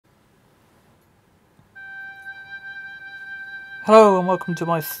Hello and welcome to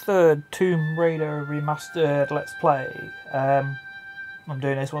my third Tomb Raider Remastered Let's Play. I'm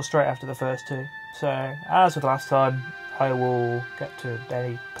doing this one straight after the first two. So, as with last time, I will get to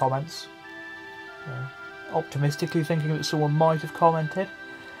any comments. Optimistically thinking that someone might have commented.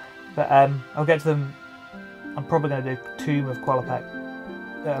 But I'll get to them. I'm probably going to do Tomb of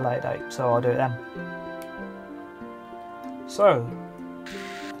Qualipec at a later date, so I'll do it then. So,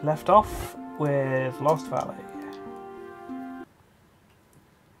 left off with Lost Valley.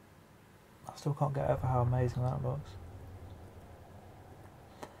 Still can't get over how amazing that looks.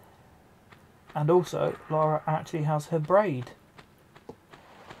 And also, Lara actually has her braid.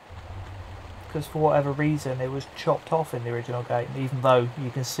 Because for whatever reason, it was chopped off in the original game, even though you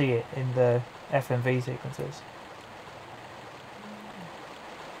can see it in the FMV sequences.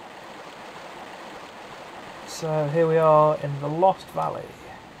 So here we are in the Lost Valley.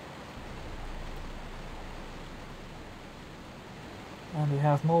 And we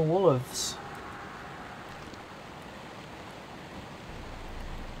have more wolves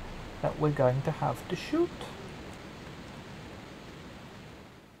that we're going to have to shoot.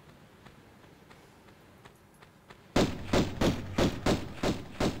 It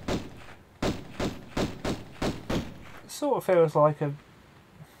sort of feels like is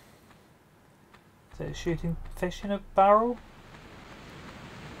it shooting fish in a barrel?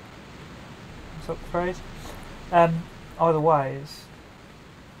 Is that the phrase? Either way,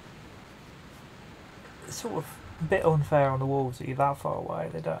 it's sort of a bit unfair on the wolves that you're that far away.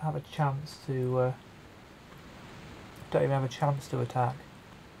 They don't have a chance to don't even have a chance to attack.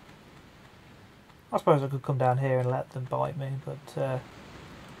 I suppose I could come down here and let them bite me, but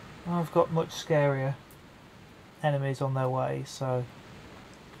I've got much scarier enemies on their way, so...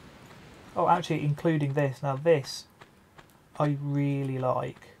 Oh, actually including this. Now this I really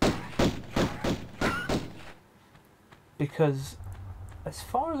like, because as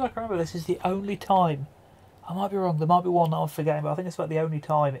far as I can remember, this is the only time, I might be wrong, there might be one that I'm forgetting, but I think it's about the only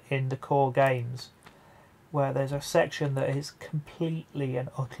time in the core games where there's a section that is completely and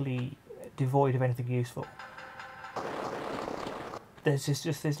utterly devoid of anything useful. There's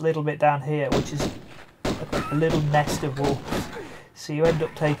just this little bit down here which is a little nest of wolves, so you end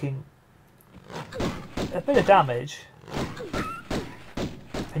up taking a bit of damage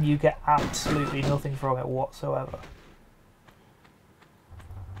and you get absolutely nothing from it whatsoever.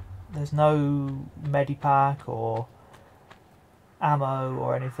 There's no medipack or ammo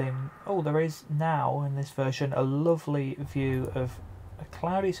or anything. Oh, there is now in this version a lovely view of a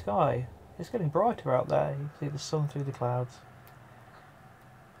cloudy sky. It's getting brighter out there. You can see the sun through the clouds.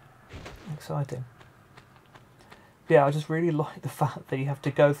 Exciting. But yeah, I just really like the fact that you have to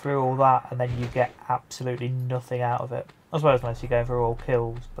go through all that and then you get absolutely nothing out of it. I suppose unless you're going for all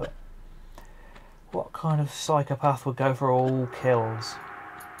kills, but what kind of psychopath would go for all kills?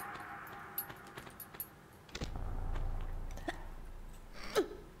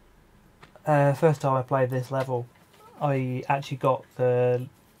 First time I played this level, I actually got the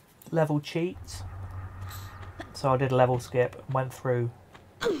level cheats. So I did a level skip and went through,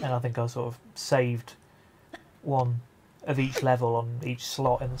 and I think I sort of saved one of each level on each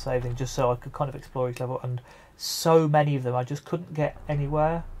slot in the save thing, just so I could kind of explore each level, and so many of them I just couldn't get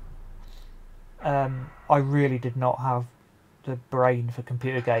anywhere. I really did not have the brain for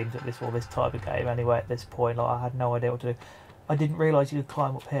computer games at this type of game anyway at this point. Like, I had no idea what to do. I didn't realise you could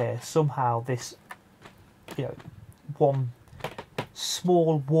climb up here. Somehow this, one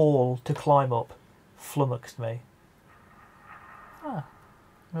small wall to climb up flummoxed me. Ah,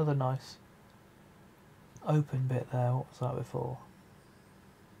 another nice open bit there. What was that before?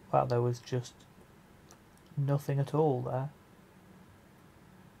 Wow, there was just nothing at all there.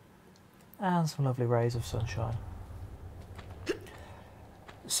 And some lovely rays of sunshine.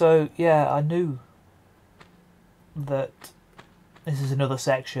 So yeah, I knew that this is another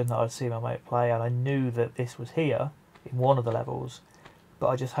section that I'd seen my mate play, and I knew that this was here in one of the levels, but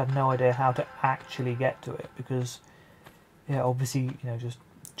I just had no idea how to actually get to it, because yeah, obviously, just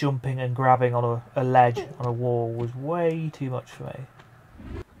jumping and grabbing on a ledge on a wall was way too much for me.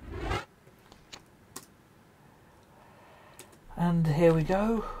 And here we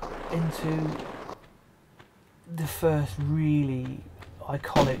go into the first really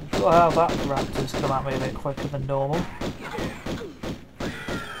iconic... Wow, that raptor's come at me a bit quicker than normal.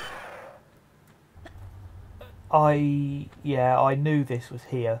 I knew this was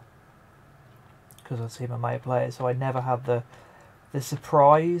here because I'd seen my mate play it, so I never had the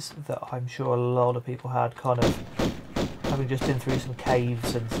surprise that I'm sure a lot of people had, kind of having just been through some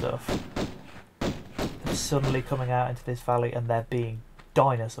caves and stuff, suddenly coming out into this valley and there being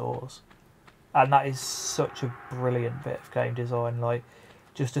dinosaurs. And that is such a brilliant bit of game design, like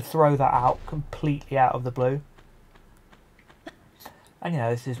just to throw that out completely out of the blue. And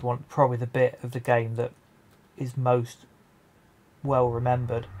this is probably the bit of the game that is most well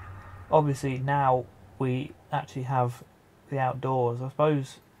remembered. Obviously now we actually have the outdoors.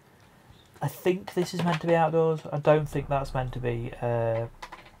 I think this is meant to be outdoors. I don't think that's meant to be a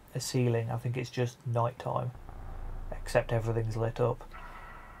ceiling. I think it's just night time, except everything's lit up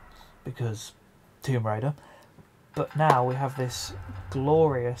because Tomb Raider. But now we have this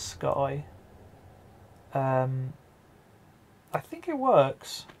glorious sky. I think it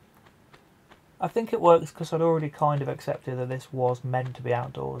works. I think it works because I'd already kind of accepted that this was meant to be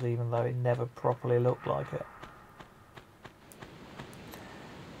outdoors, even though it never properly looked like it.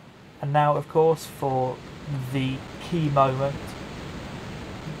 And now, of course, for the key moment,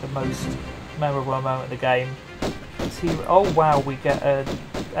 the most memorable moment of the game. Oh wow, we get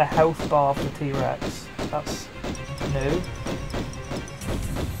a health bar for T-Rex. That's new.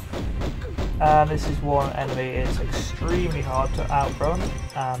 And this is one enemy it's extremely hard to outrun.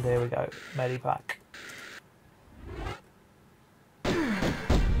 And here we go, Medipack.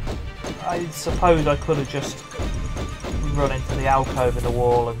 I suppose I could have just run into the alcove in the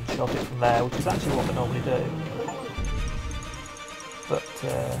wall and shot it from there, which is actually what I normally do. But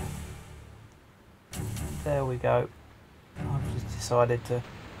there we go. I've just decided to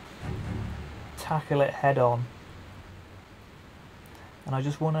tackle it head on. And I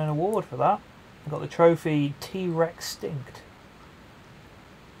just won an award for that. I got the trophy T-Rex Stinked.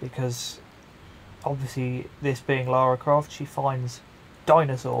 Because obviously this being Lara Croft, she finds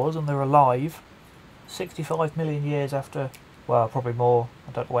dinosaurs and they're alive 65 million years after, well, probably more.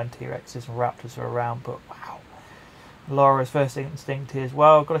 I don't know when T-Rexes and raptors are around, but wow. Lara's first instinct is,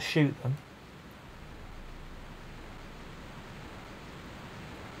 well, I've got to shoot them.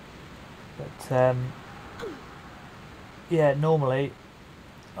 But yeah, normally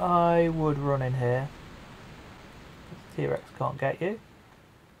I would run in here. T-Rex can't get you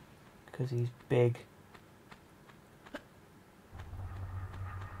because he's big.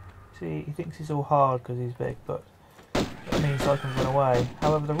 See, he thinks he's all hard because he's big, but that means I can run away.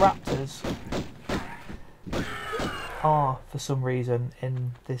 However, the raptors are, for some reason,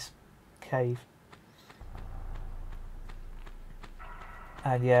 in this cave.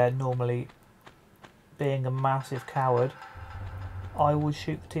 And yeah, normally, being a massive coward, I would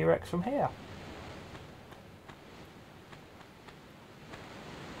shoot the T-Rex from here.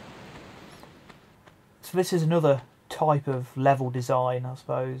 So this is another type of level design, I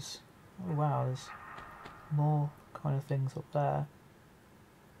suppose. Oh wow, there's more kind of things up there.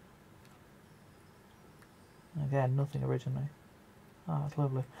 Again, nothing originally. Oh, that's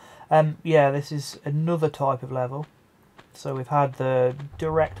lovely. Yeah, this is another type of level. So we've had the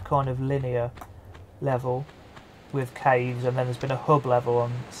direct kind of linear level with caves, and then there's been a hub level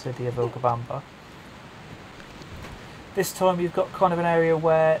on City of Vilcabamba. This time you've got kind of an area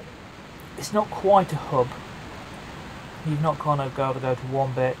where it's not quite a hub. You've not kind of got to go to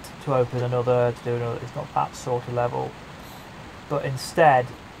one bit to open another, to do another. It's not that sort of level. But instead,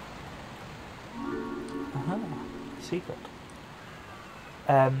 secret.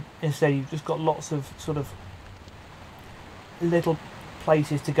 Instead, you've just got lots of sort of little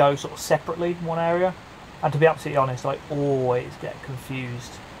places to go sort of separately in one area. And to be absolutely honest, I always get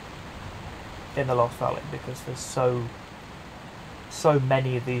confused in the Lost Valley because there's so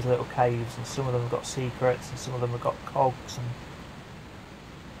many of these little caves, and some of them have got secrets and some of them have got cogs and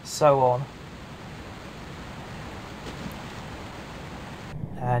so on.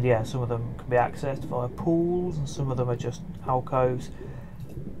 And yeah, some of them can be accessed via pools and some of them are just alcoves.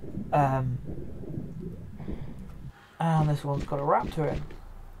 And this one's got a raptor in.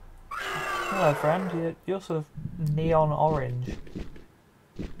 Hello friend, you're sort of neon orange.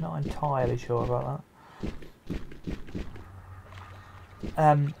 Not entirely sure about that.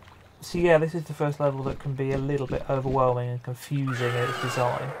 So yeah, this is the first level that can be a little bit overwhelming and confusing in its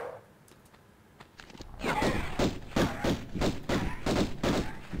design.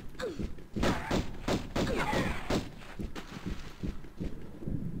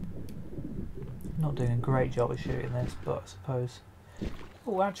 Not doing a great job of shooting this, but I suppose...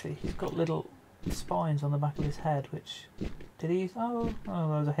 Oh, actually, he's got little spines on the back of his head, which... Did he use... Oh, there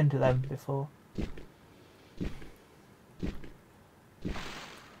was a hint of them before.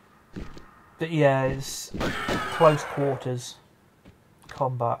 But yeah, it's close quarters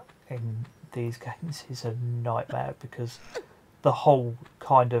combat in these games is a nightmare because the whole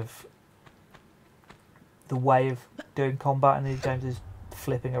kind of the way of doing combat in these games is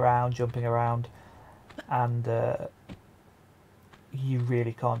flipping around, jumping around, and you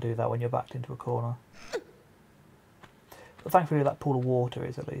really can't do that when you're backed into a corner. But thankfully that pool of water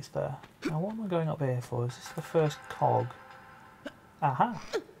is at least there. Now what am I going up here for? Is this the first cog? Aha!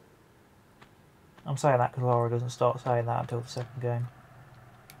 I'm saying that because Laura doesn't start saying that until the second game.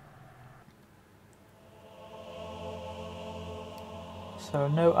 So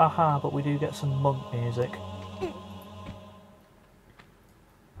no aha, but we do get some monk music.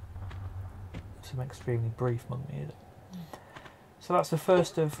 Some extremely brief monk music. So that's the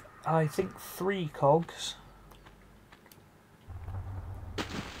first of, I think, 3 cogs.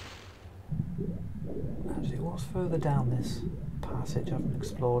 Actually, what's further down this passage? I haven't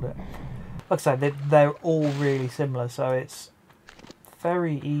explored it. Like I say, they're all really similar, so it's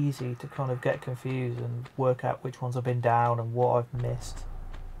very easy to kind of get confused and work out which ones I've been down and what I've missed.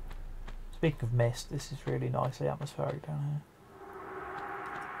 Speaking of mist, this is really nicely atmospheric down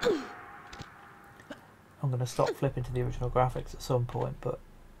here. I'm going to stop flipping to the original graphics at some point, but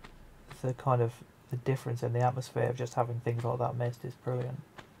the kind of the difference in the atmosphere of just having things like that mist is brilliant.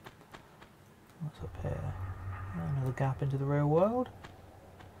 What's up here? Another gap into the real world.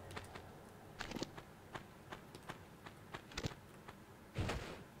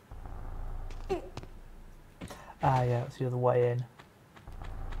 Ah yeah, it's the other way in.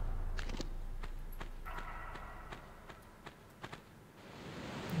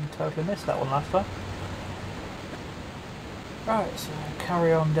 I totally missed that one last time. Right, so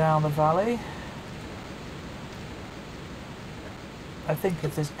carry on down the valley. I think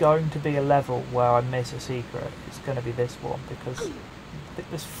if there's going to be a level where I miss a secret, it's going to be this one, because I think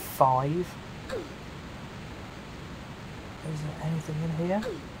there's 5. Is there anything in here?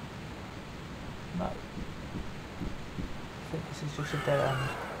 No. I think this is just a dead end.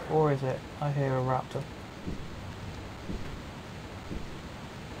 Or is it? I hear a raptor.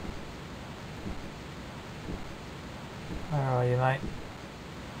 Where are you, mate?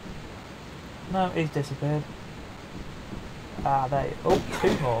 No, he's disappeared. Ah, there you... Oh,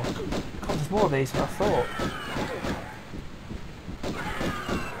 2 more. God, there's more of these than I thought.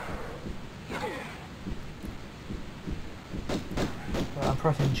 But I'm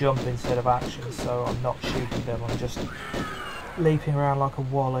pressing jump instead of action, so I'm not shooting them, I'm just leaping around like a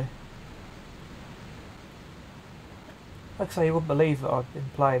wally. Like I say, you wouldn't believe that I've been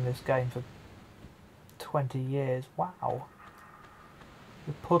playing this game for 20 years. Wow.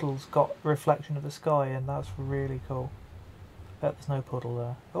 The puddle's got reflection of the sky, and that's really cool. Bet there's no puddle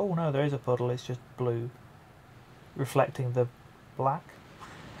there. Oh no, there is a puddle, it's just blue. Reflecting the black.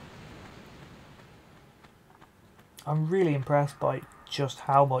 I'm really impressed by just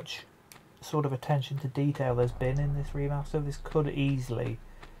how much sort of attention to detail there's been in this remaster. This could easily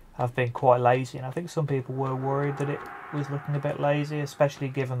have been quite lazy, and I think some people were worried that it was looking a bit lazy, especially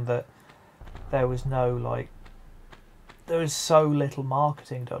given that there was no, like, there was so little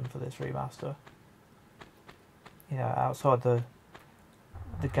marketing done for this remaster. You know, outside the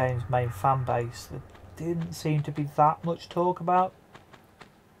game's main fan base, there didn't seem to be that much talk about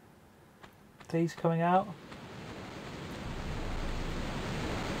these coming out.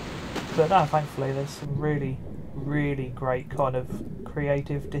 But no, thankfully there's some really, really great kind of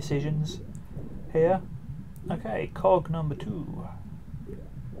creative decisions here. Okay, cog number 2.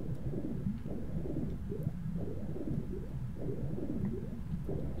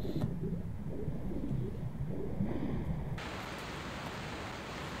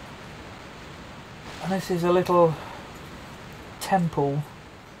 And this is a little temple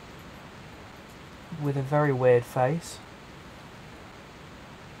with a very weird face.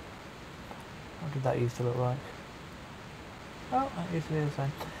 What did that used to look like? Oh, that used to be the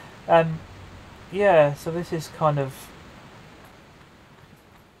same. Yeah, so this is kind of...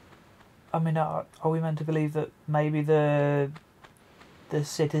 I mean, are we meant to believe that maybe the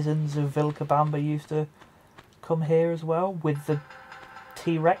citizens of Vilcabamba used to come here as well, with the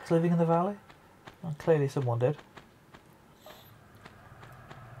T-Rex living in the valley? Well, clearly someone did.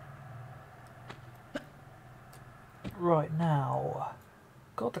 Right, now,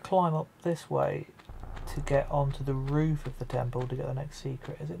 got to climb up this way to get onto the roof of the temple to get the next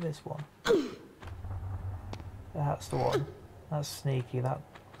secret. Is it this one? That's the one. That's sneaky. That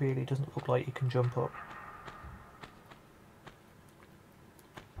really doesn't look like you can jump up.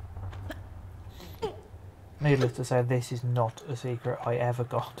 Needless to say, this is not a secret I ever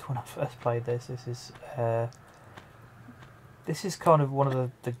got when I first played this. This is kind of one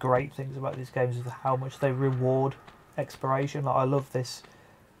of the great things about these games, is how much they reward exploration. Like, I love this.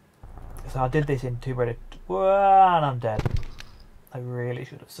 So I did this in Tomb Raider, and I'm dead. I really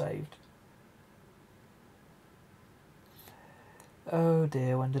should have saved. Oh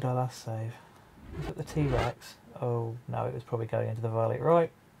dear, when did I last save? Was it the T-Rex? Oh no, it was probably going into the valley.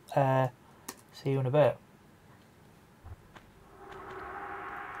 Right, see you in a bit.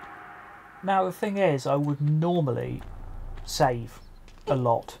 Now the thing is, I would normally save a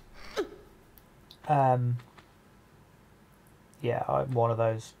lot. Yeah, I'm one of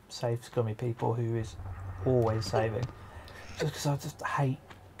those save scummy people who is always saving. Just because I just hate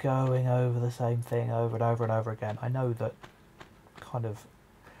going over the same thing over and over and over again. I know that kind of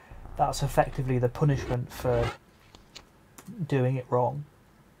that's effectively the punishment for doing it wrong.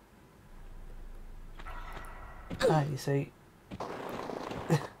 And you see,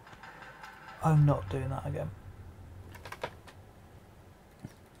 I'm not doing that again.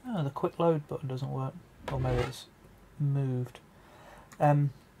 Oh, the quick load button doesn't work. Or maybe it's moved.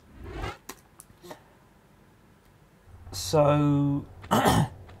 So,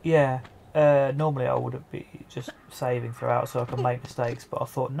 yeah, normally I would be just saving throughout so I can make mistakes, but I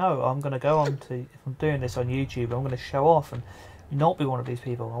thought, no, I'm going to go on to, if I'm doing this on YouTube, I'm going to show off and not be one of these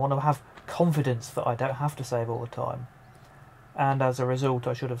people. I want to have confidence that I don't have to save all the time. And as a result,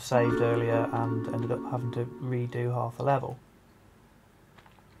 I should have saved earlier and ended up having to redo half a level.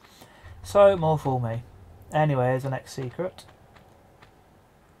 So, more fool me. Anyway, here's the next secret.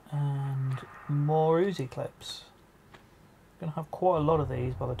 And more Uzi clips. Going to have quite a lot of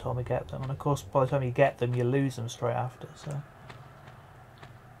these by the time we get them. And of course, by the time you get them, you lose them straight after. So,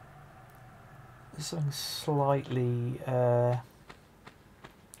 there's something slightly... don't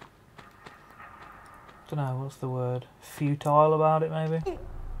know, what's the word? Futile about it, maybe?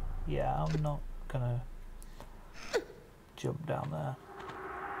 Yeah, I'm not going to jump down there.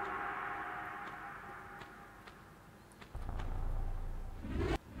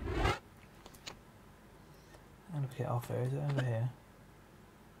 How do we get off here? Is it over here?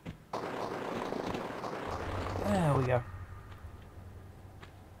 There we go.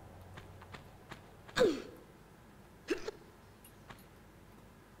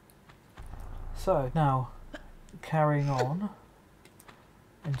 So now, carrying on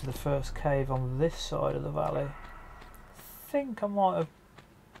into the first cave on this side of the valley. I think I might have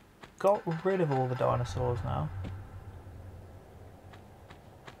got rid of all the dinosaurs now.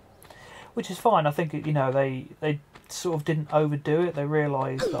 Which is fine. I think, you know, they sort of didn't overdo it. They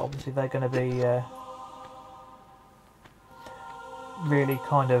realised that obviously they're going to be really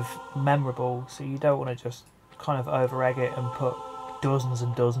kind of memorable, so you don't want to just kind of over-egg it and put dozens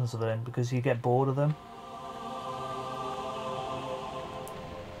and dozens of them in because you get bored of them.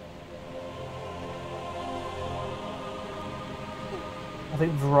 I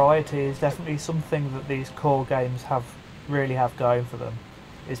think variety is definitely something that these core games really have going for them.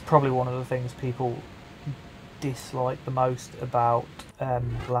 It's probably one of the things people dislike the most about The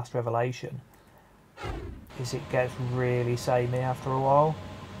Last Revelation, is it gets really samey after a while.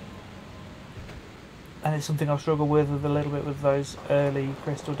 And it's something I struggle with a little bit with those early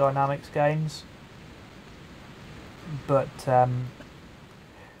Crystal Dynamics games. But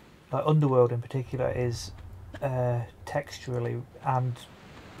like Underworld in particular is texturally and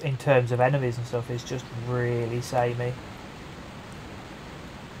in terms of enemies and stuff is just really samey.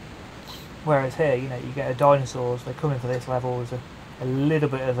 Whereas here, you know, you get dinosaurs, they come in for this level, there's a little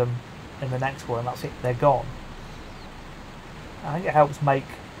bit of them in the next one, and that's it, they're gone. I think it helps make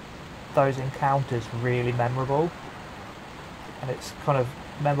those encounters really memorable, and it's kind of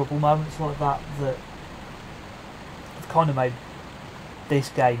memorable moments like that that have kind of made this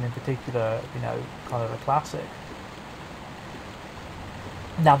game in particular, you know, kind of a classic.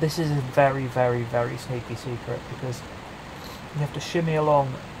 Now this is a very, very, very sneaky secret because you have to shimmy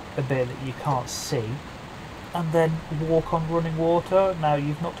along a bit that you can't see and then walk on running water. Now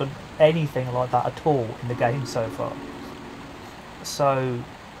you've not done anything like that at all in the game so far. So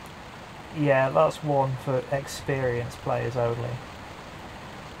yeah, that's one for experienced players only.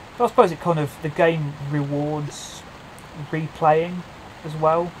 But I suppose it kind of, the game rewards replaying as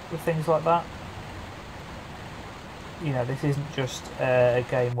well with things like that. You know, this isn't just a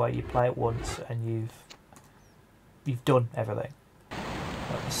game where you play it once and you've done everything.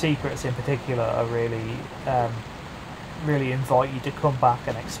 But the secrets in particular are really really invite you to come back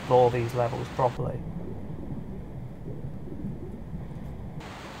and explore these levels properly.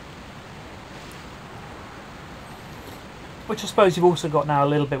 Which I suppose you've also got now a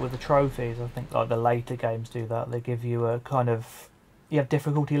little bit with the trophies. I think like the later games do that. They give you a kind of, you have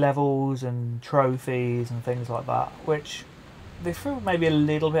difficulty levels and trophies and things like that, which they feel maybe a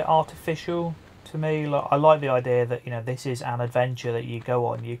little bit artificial to me. Like, I like the idea that, you know, this is an adventure that you go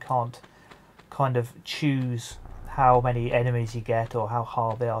on. You can't kind of choose how many enemies you get or how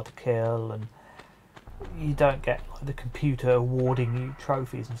hard they are to kill, and you don't get like, the computer awarding you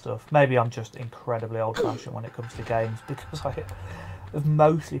trophies and stuff. Maybe I'm just incredibly old-fashioned when it comes to games because I have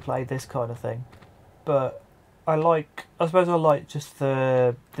mostly played this kind of thing. But I suppose I like just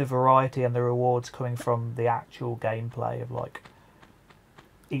the variety and the rewards coming from the actual gameplay of like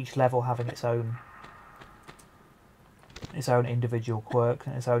each level having its own individual quirks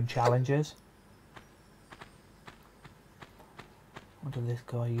and its own challenges. What did this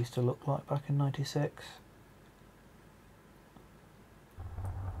guy used to look like back in '96?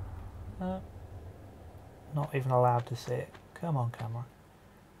 Not even allowed to see it. Come on, camera.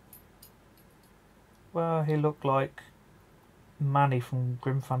 Well, he looked like Manny from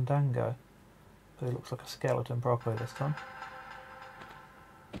Grim Fandango. But he looks like a skeleton properly this time.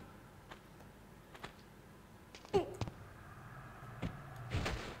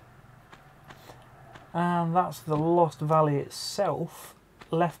 And that's the Lost Valley itself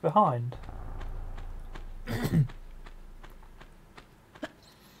left behind.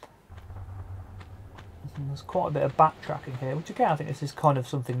 There's quite a bit of backtracking here, which again I think this is kind of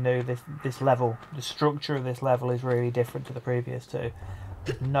something new. This level, the structure of this level is really different to the previous two.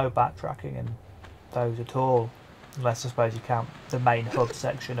 There's no backtracking in those at all, unless I suppose you count the main hub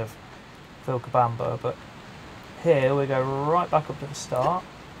section of Vilcabamba. But here we go right back up to the start.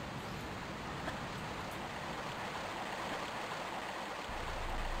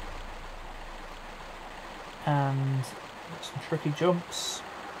 And some tricky jumps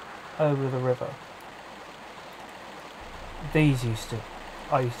over the river. I used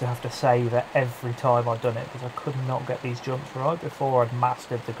to have to save it every time I'd done it because I could not get these jumps right before I'd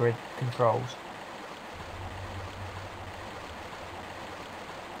mastered the grid controls.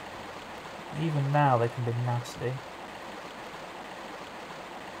 Even now they can be nasty.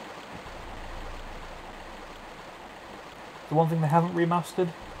 The one thing they haven't remastered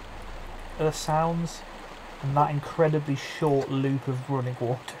are the sounds, and that incredibly short loop of running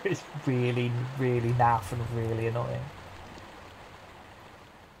water is really, really naff and really annoying.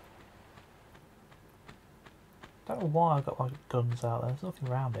 I don't know why I got my guns out there. There's nothing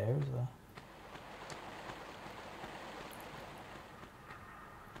around here, is there?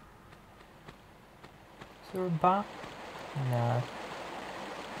 Is there a bat? No.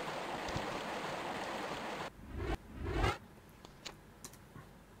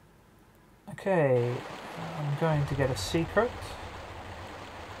 Okay, I'm going to get a secret.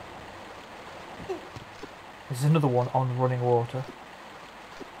 There's another one on running water.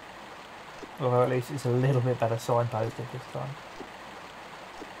 Although at least it's a little bit better signposted this time.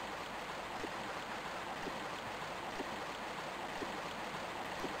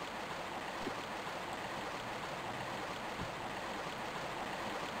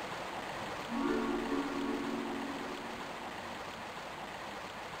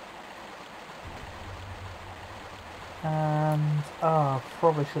 And I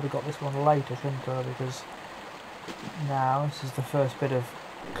probably should have got this one later, shouldn't I? Because now this is the first bit of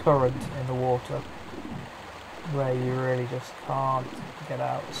current in the water where you really just can't get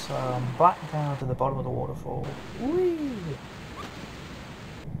out. So I'm back down to the bottom of the waterfall. Whee!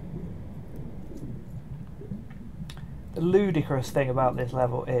 The ludicrous thing about this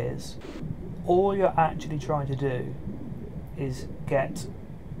level is all you're actually trying to do is get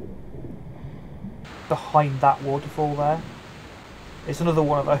behind that waterfall there. It's another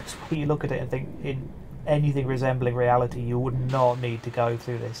one of those where you look at it and think in anything resembling reality you would not need to go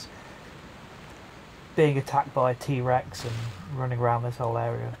through this. Being attacked by a T-Rex and running around this whole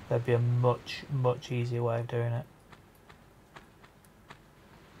area. There'd be a much, much easier way of doing it.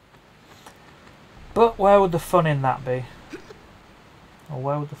 But where would the fun in that be? Or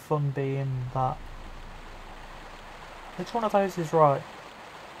where would the fun be in that? Which one of those is right?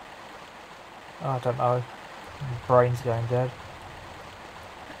 Oh, I don't know. My brain's going dead.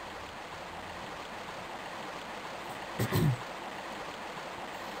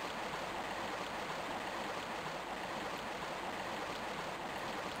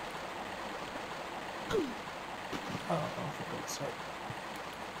 Oh, for God's sake.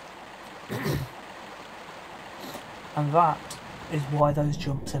 And that is why those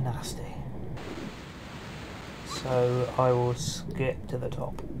jumps are nasty. So I will skip to the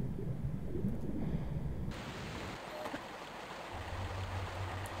top.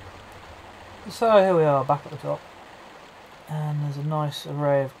 So here we are, back at the top. And there's a nice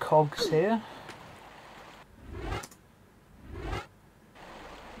array of cogs here.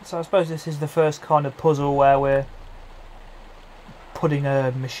 So I suppose this is the first kind of puzzle where we're putting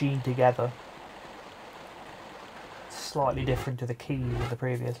a machine together. It's slightly different to the keys of the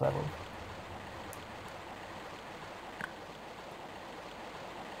previous level.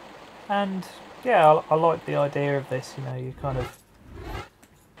 And yeah, I like the idea of this. You know, you kind of,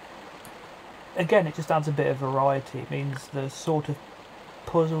 again, it just adds a bit of variety. It means the sort of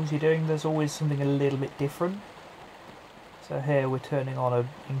puzzles you're doing, there's always something a little bit different. So here we're turning on an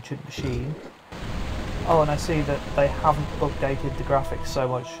ancient machine. Oh, and I see that they haven't updated the graphics so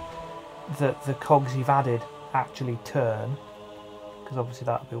much that the cogs you've added actually turn, because obviously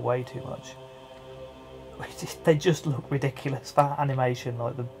that would be way too much. They just look ridiculous, that animation.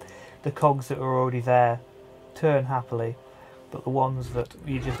 Like the cogs that are already there turn happily, but the ones that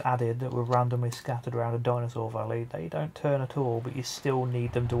you just added that were randomly scattered around a dinosaur valley, they don't turn at all, but you still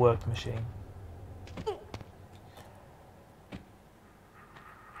need them to work the machine.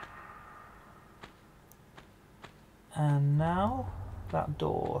 And now that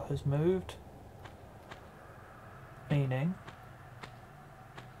door has moved, meaning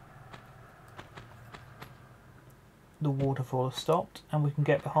the waterfall has stopped and we can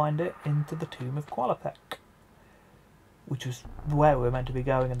get behind it into the tomb of Qualopec, which was where we were meant to be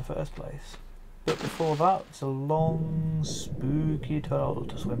going in the first place. But before that, it's a long, spooky tunnel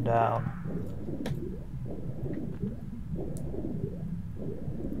to swim down.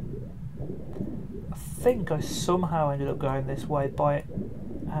 I think I somehow ended up going this way by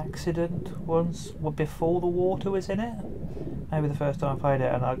accident once, before the water was in it. Maybe the first time I played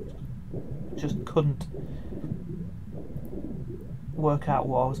it, and I just couldn't work out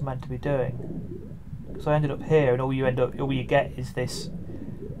what I was meant to be doing. So I ended up here, and all you get is this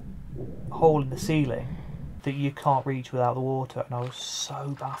hole in the ceiling that you can't reach without the water, and I was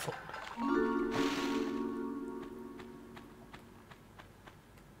so baffled.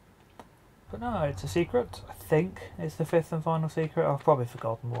 But no, it's a secret. I think it's the fifth and final secret. I've probably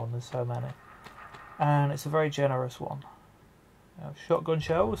forgotten one, there's so many. And it's a very generous one. Shotgun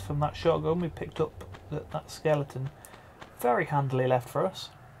shells from that shotgun we picked up that skeleton very handily left for us.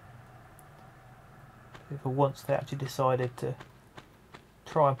 For once they actually decided to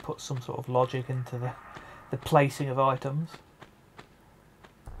try and put some sort of logic into the placing of items.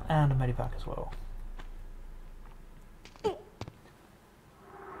 And a medipack as well.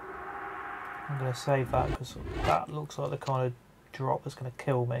 I'm going to save that because that looks like the kind of drop that's going to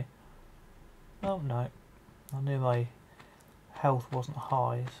kill me. Oh no, I knew my health wasn't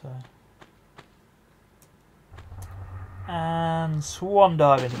high, so... And swan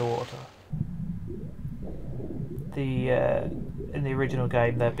dive into the water. In the original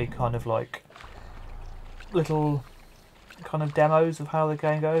game there'd be kind of like little kind of demos of how the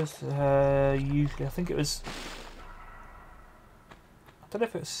game goes. Usually I think it was... I don't know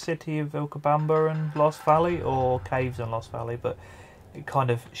if it was City of Vilcabamba and Lost Valley or Caves and Lost Valley, but it kind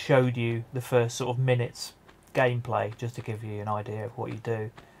of showed you the first sort of minutes gameplay just to give you an idea of what you do.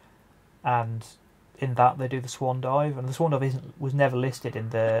 And in that they do the swan dive, and the swan dive was never listed in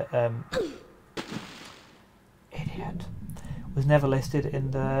the was never listed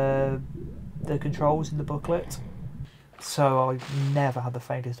in the controls in the booklet, so I never had the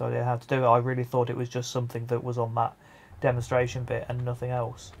faintest idea how to do it. I really thought it was just something that was on that demonstration bit and nothing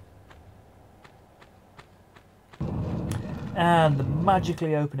else. And the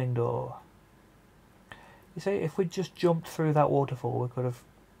magically opening door. You see, if we'd just jumped through that waterfall, we could have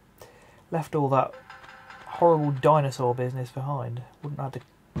left all that horrible dinosaur business behind. Wouldn't have to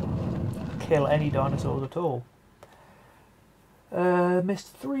kill any dinosaurs at all.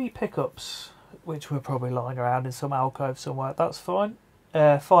 Missed 3 pickups, which were probably lying around in some alcove somewhere. That's fine.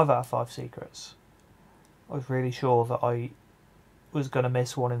 5 out of 5 secrets. I was really sure that I was going to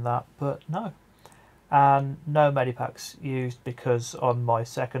miss one in that, but no. And no medipacks used because on my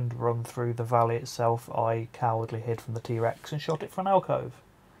second run through the valley itself I cowardly hid from the T-Rex and shot it from an alcove.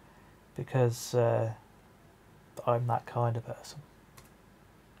 Because I'm that kind of person.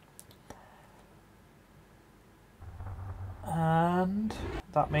 And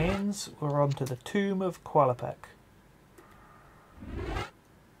that means we're on to the Tomb of Qualopec,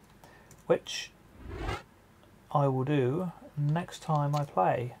 which I will do next time I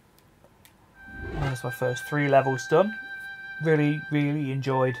play. There's my first 3 levels done. Really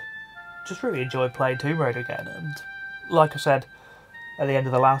enjoyed playing Tomb Raider again, and like I said at the end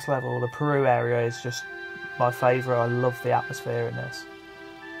of the last level, the Peru area is just my favourite. I love the atmosphere in this,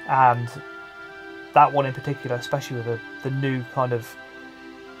 and that one in particular, especially with the new kind of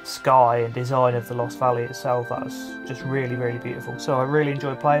sky and design of the Lost Valley itself, that's just really beautiful. So I really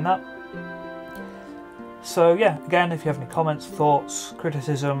enjoyed playing that. So yeah, again, if you have any comments, thoughts,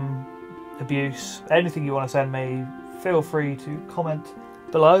 criticism, abuse, anything you want to send me, feel free to comment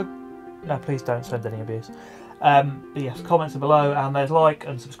below. No, please don't send any abuse. But yes, comments are below, and there's like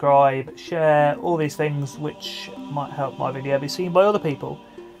and subscribe, share, all these things which might help my video be seen by other people.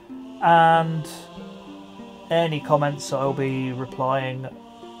 and any comments I'll be replying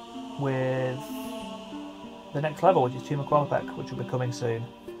with the next level, which is Tumaquampec, which will be coming soon.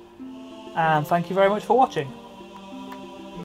 And thank you very much for watching.